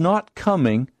 he is not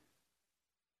coming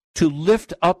to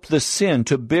lift up the sin.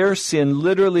 To bear sin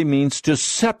literally means to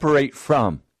separate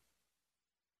from.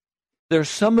 There's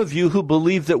some of you who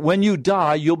believe that when you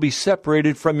die, you'll be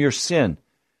separated from your sin.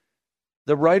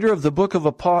 The writer of the book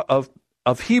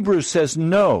of Hebrews says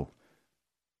no.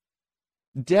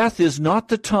 Death is not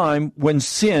the time when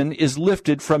sin is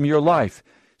lifted from your life.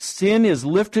 Sin is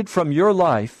lifted from your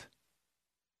life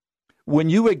when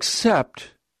you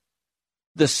accept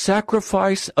the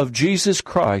sacrifice of Jesus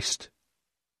Christ,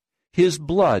 his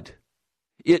blood.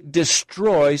 It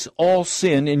destroys all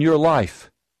sin in your life.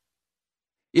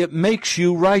 It makes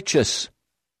you righteous.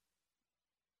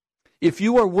 If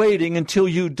you are waiting until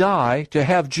you die to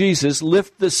have Jesus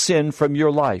lift the sin from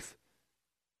your life,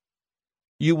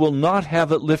 you will not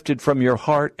have it lifted from your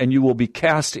heart, and you will be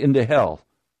cast into hell.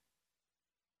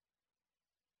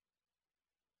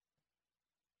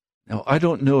 Now, I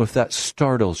don't know if that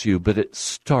startles you, but it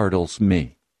startles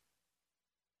me.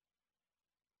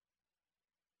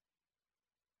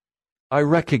 I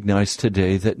recognize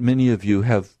today that many of you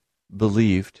have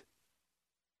believed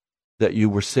that you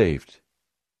were saved,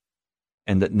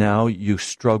 and that now you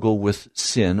struggle with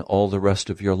sin all the rest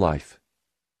of your life.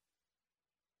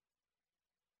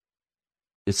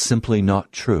 It's simply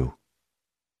not true.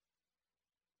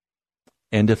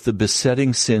 And if the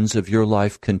besetting sins of your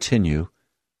life continue,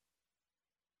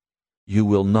 you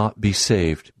will not be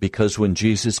saved, because when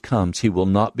Jesus comes, he will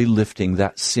not be lifting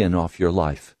that sin off your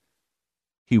life.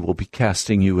 He will be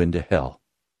casting you into hell.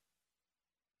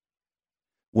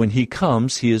 When he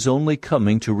comes, he is only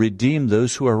coming to redeem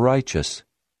those who are righteous,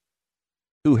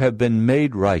 who have been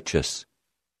made righteous,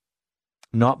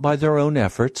 not by their own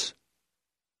efforts.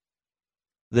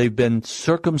 They've been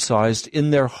circumcised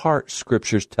in their heart,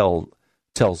 Scriptures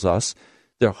tells us.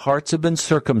 Their hearts have been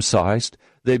circumcised.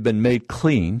 They've been made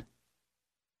clean.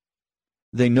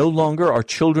 They no longer are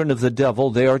children of the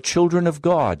devil. They are children of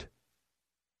God.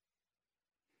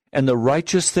 And the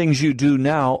righteous things you do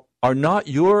now are not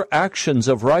your actions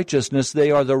of righteousness.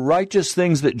 They are the righteous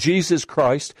things that Jesus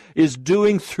Christ is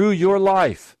doing through your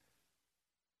life.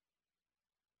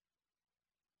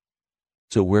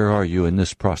 So where are you in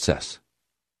this process?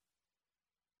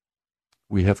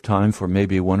 We have time for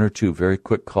maybe one or two very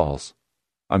quick calls.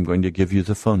 I'm going to give you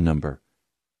the phone number.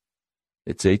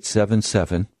 It's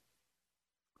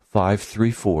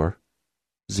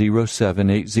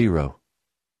 877-534-0780.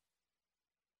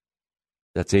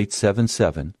 That's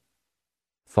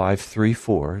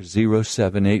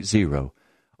 877-534-0780.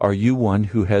 Are you one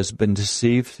who has been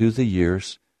deceived through the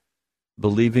years,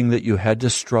 believing that you had to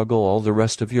struggle all the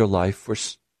rest of your life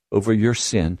over your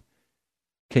sin?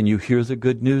 Can you hear the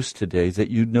good news today that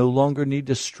you no longer need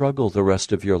to struggle the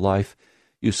rest of your life?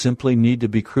 You simply need to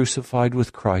be crucified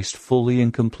with Christ fully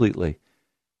and completely.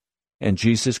 And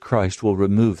Jesus Christ will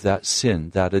remove that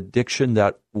sin, that addiction,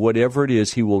 that whatever it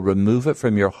is, he will remove it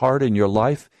from your heart and your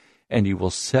life, and he will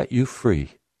set you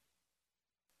free.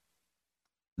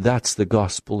 That's the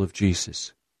gospel of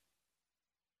Jesus.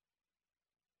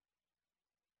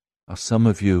 Now, some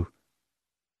of you,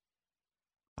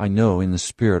 I know in the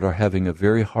Spirit, are having a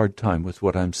very hard time with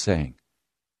what I'm saying.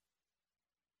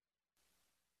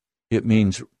 It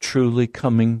means truly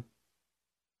coming,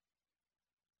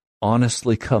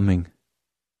 honestly coming,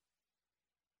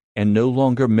 and no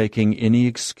longer making any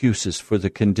excuses for the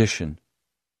condition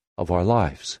of our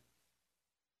lives.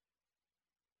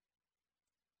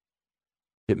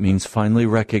 It means finally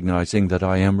recognizing that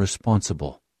I am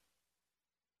responsible.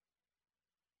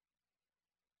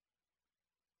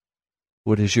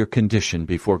 What is your condition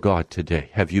before God today?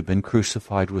 Have you been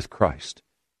crucified with Christ?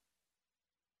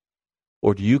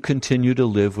 Or do you continue to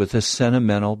live with a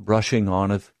sentimental brushing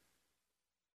on of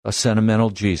a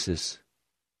sentimental Jesus,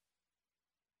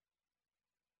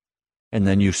 and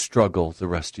then you struggle the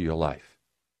rest of your life?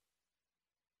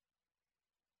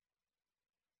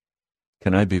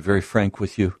 Can I be very frank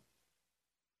with you?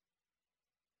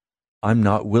 I'm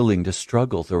not willing to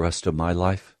struggle the rest of my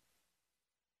life.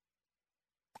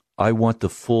 I want the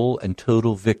full and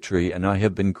total victory, and I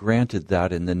have been granted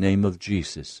that in the name of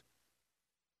Jesus.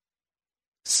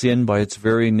 Sin, by its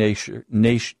very nature,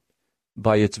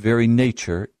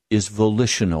 is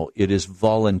volitional. It is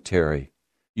voluntary.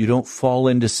 You don't fall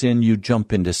into sin, you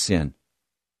jump into sin.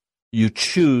 You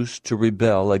choose to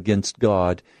rebel against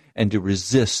God and to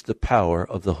resist the power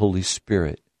of the Holy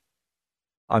Spirit.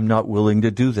 I'm not willing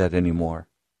to do that anymore.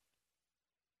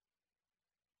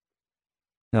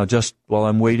 Now, just while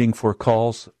I'm waiting for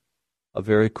calls, a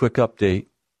very quick update.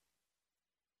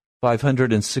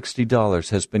 $560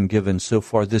 has been given so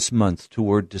far this month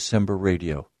toward December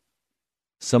radio.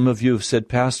 Some of you have said,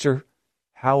 Pastor,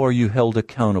 how are you held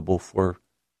accountable for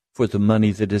the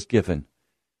money that is given?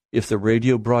 If the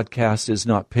radio broadcast is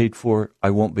not paid for, I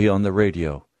won't be on the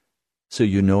radio. So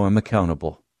you know I'm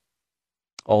accountable.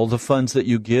 All the funds that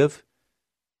you give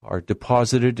are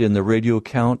deposited in the radio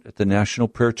account at the National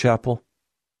Prayer Chapel,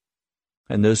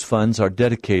 and those funds are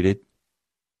dedicated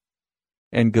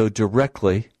and go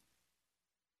directly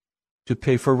to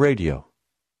pay for radio.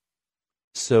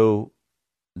 So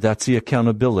that's the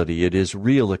accountability. It is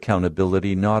real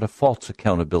accountability, not a false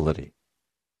accountability.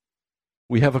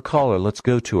 We have a caller. Let's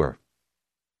go to her.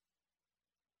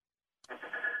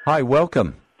 Hi,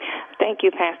 welcome. Thank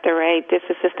you, Pastor Ray. This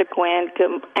is Sister Gwen.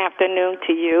 Good afternoon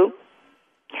to you.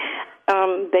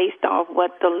 Based off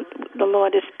what the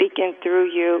Lord is speaking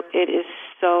through you, it is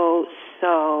so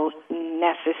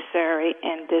necessary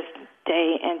in this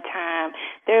day and time.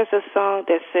 There's a song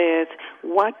that says,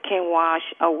 "What can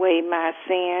wash away my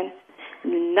sin?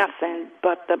 Nothing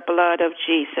but the blood of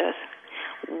Jesus.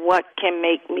 What can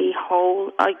make me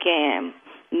whole again?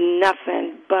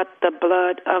 Nothing but the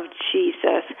blood of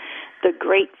Jesus." The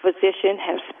great physician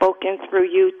has spoken through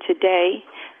you today.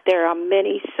 There are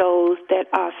many souls that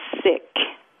are sick,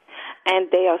 and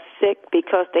they are sick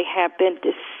because they have been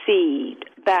deceived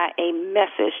by a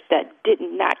message that did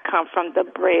not come from the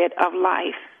bread of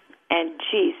life. And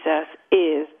Jesus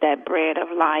is that bread of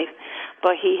life.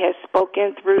 But he has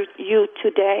spoken through you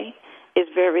today. It's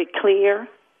very clear,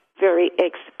 very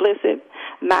explicit.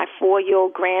 My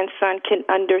 4-year-old grandson can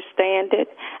understand it.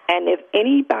 And if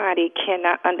anybody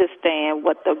cannot understand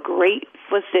what the great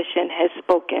physician has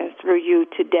spoken through you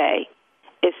today,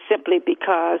 it's simply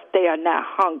because they are not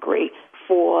hungry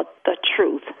for the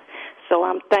truth. So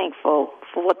I'm thankful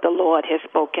for what the Lord has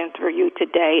spoken through you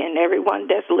today. And everyone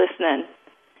that's listening,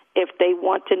 if they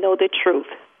want to know the truth,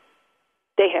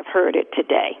 they have heard it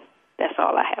today. That's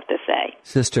all I have to say.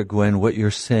 Sister Gwen, what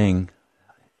you're saying,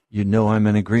 you know I'm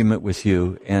in agreement with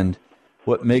you. And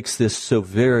what makes this so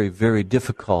very, very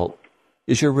difficult,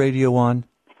 is your radio on?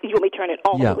 You want me to turn it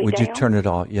all the way down? Yeah, would you turn it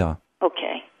off? Yeah.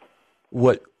 Okay.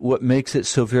 What makes it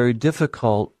so very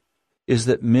difficult is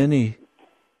that many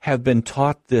have been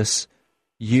taught this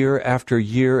year after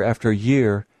year after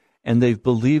year, and they've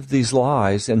believed these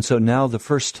lies, and so now the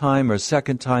first time or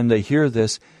second time they hear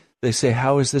this, they say,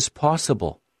 how is this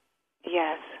possible?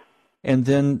 Yes. And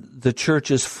then the church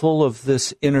is full of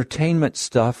this entertainment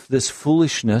stuff, this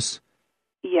foolishness.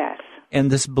 Yes.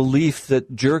 And this belief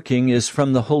that jerking is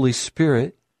from the Holy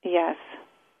Spirit. Yes.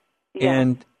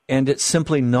 Yes. And it's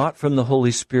simply not from the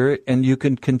Holy Spirit, and you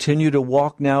can continue to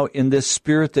walk now in this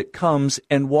spirit that comes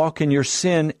and walk in your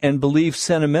sin and believe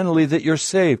sentimentally that you're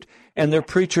saved. And their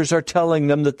preachers are telling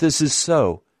them that this is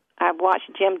so. I watched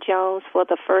Jim Jones for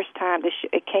the first time.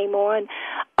 It came on,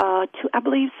 I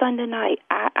believe, Sunday night.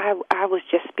 I was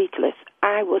just speechless.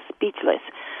 I was speechless.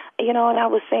 You know, and I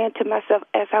was saying to myself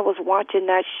as I was watching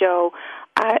that show,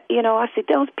 I said,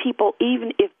 those people,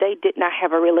 even if they did not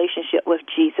have a relationship with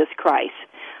Jesus Christ,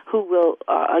 who will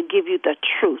give you the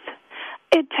truth,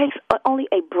 it takes only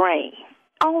a brain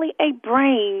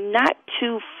not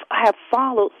to have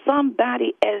followed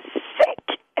somebody as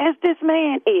sick as this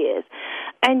man is.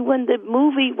 And when the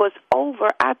movie was over,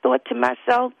 I thought to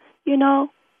myself, you know,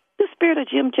 the spirit of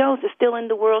Jim Jones is still in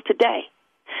the world today.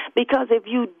 Because if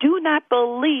you do not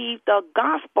believe the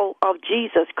gospel of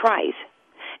Jesus Christ,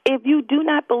 if you do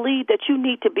not believe that you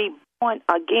need to be born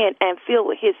again and filled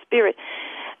with his spirit,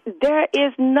 there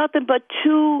are nothing but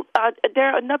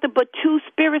two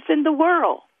spirits in the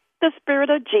world. The spirit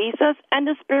of Jesus and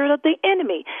the spirit of the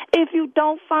enemy. If you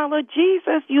don't follow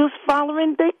Jesus, you're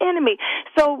following the enemy.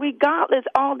 So regardless,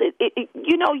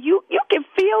 you can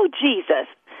feel Jesus.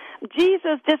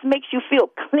 Jesus just makes you feel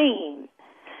clean.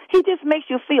 He just makes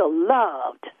you feel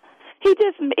loved.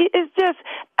 It's just,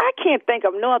 I can't think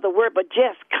of no other word but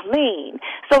just clean.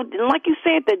 So like you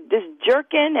said, this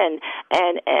jerking and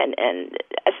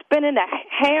spinning the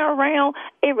hair around,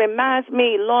 it reminds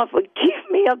me, Lord, forgive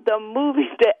me of the movie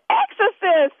The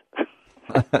Exorcist.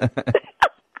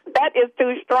 That is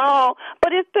too strong,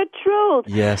 but it's the truth.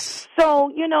 Yes.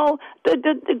 So, you know,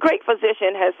 the great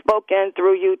physician has spoken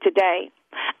through you today.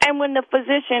 And when the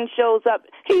physician shows up,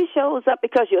 he shows up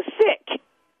because you're sick.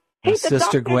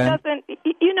 Sister Gwen, that's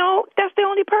the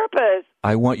only purpose.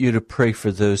 I want you to pray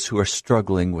for those who are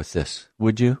struggling with this.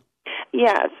 Would you?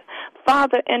 Yes.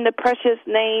 Father, in the precious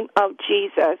name of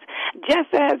Jesus,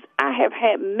 just as I have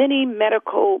had many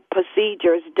medical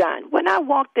procedures done, when I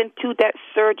walked into that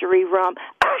surgery room,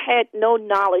 I had no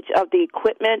knowledge of the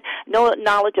equipment, no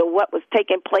knowledge of what was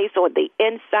taking place on the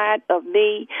inside of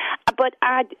me. But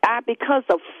I because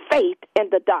of faith in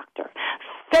the doctor,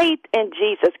 faith in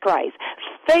Jesus Christ,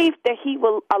 faith that he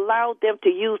will allow them to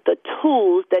use the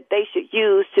tools that they should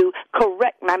use to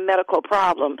correct my medical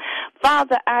problem.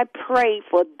 Father, I pray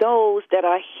for those that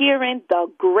are hearing the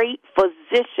great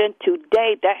physician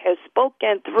today that has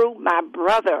spoken through my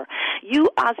brother. You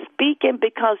are speaking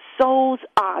because souls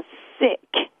are sick.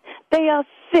 They are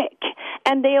sick,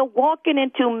 and they are walking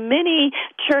into many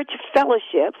church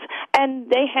fellowships, and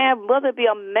they have, whether it be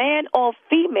a man or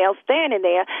female standing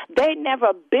there, they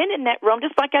never been in that room,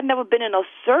 just like I've never been in a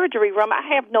surgery room. I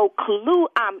have no clue.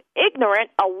 I'm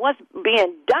ignorant of what's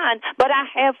being done, but I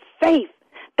have faith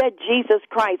that Jesus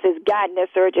Christ is guiding their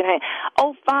surgeon hand.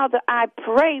 Oh, Father, I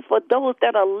pray for those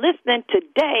that are listening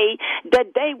today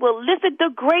that they will listen. The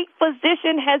great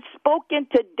physician has spoken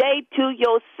today to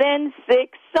your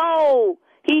sin-sick soul.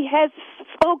 He has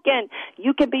spoken.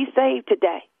 You can be saved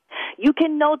today. You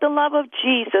can know the love of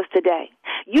Jesus today.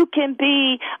 You can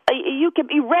be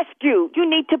rescued. You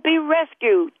need to be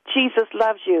rescued. Jesus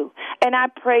loves you. And I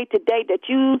pray today that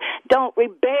you don't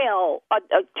rebel or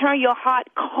turn your heart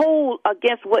cold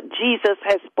against what Jesus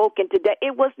has spoken today.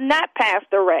 It was not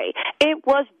Pastor Ray. It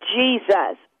was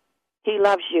Jesus. He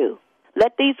loves you.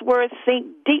 Let these words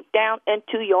sink deep down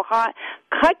into your heart,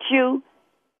 cut you,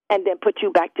 and then put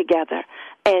you back together.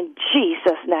 In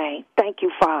Jesus' name, thank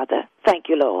you, Father. Thank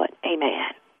you, Lord.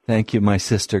 Amen. Thank you, my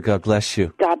sister. God bless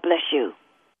you. God bless you.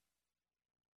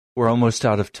 We're almost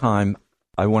out of time.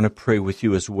 I want to pray with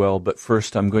you as well, but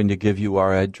first I'm going to give you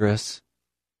our address.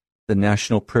 The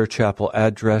National Prayer Chapel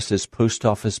address is Post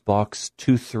Office Box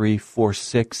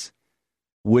 2346,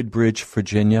 Woodbridge,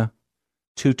 Virginia,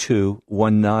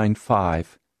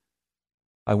 22195.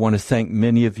 I want to thank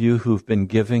many of you who've been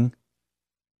giving,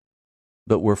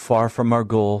 but we're far from our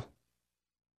goal.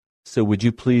 So would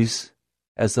you please,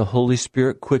 as the Holy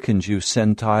Spirit quickens you,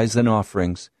 send tithes and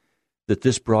offerings that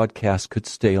this broadcast could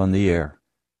stay on the air.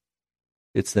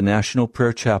 It's the National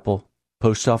Prayer Chapel,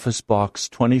 Post Office Box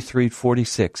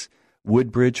 2346,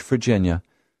 Woodbridge, Virginia,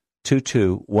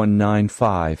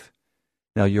 22195.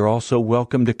 Now you're also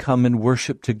welcome to come and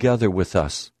worship together with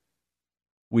us.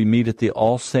 We meet at the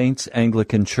All Saints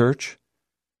Anglican Church.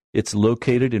 It's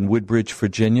located in Woodbridge,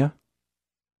 Virginia.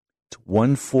 It's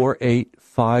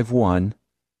 14851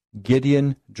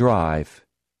 Gideon Drive,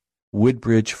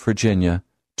 Woodbridge, Virginia,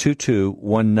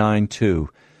 22192.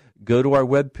 Go to our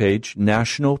webpage,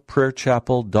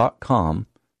 nationalprayerchapel.com.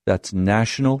 That's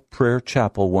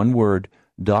nationalprayerchapel, one word,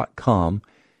 .com,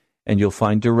 and you'll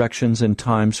find directions and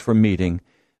times for meeting.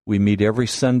 We meet every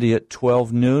Sunday at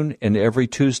 12 noon and every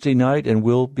Tuesday night, and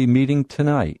we'll be meeting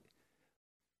tonight.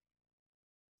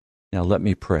 Now let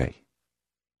me pray.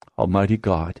 Almighty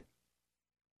God,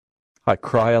 I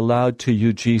cry aloud to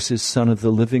you, Jesus, Son of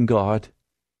the living God.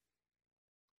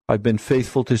 I've been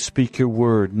faithful to speak your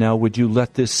word. Now would you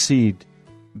let this seed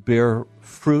bear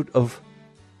fruit of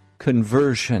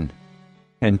conversion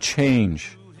and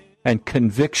change and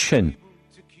conviction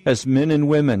as men and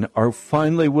women are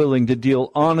finally willing to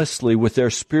deal honestly with their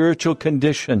spiritual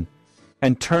condition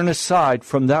and turn aside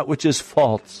from that which is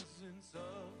false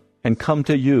and come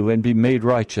to you and be made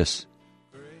righteous.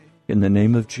 In the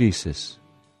name of Jesus.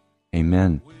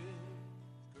 Amen.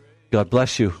 God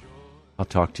bless you. I'll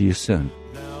talk to you soon.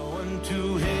 Now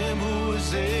unto him who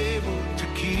is able to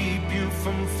keep you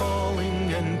from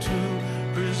falling and to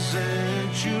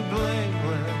present you blameless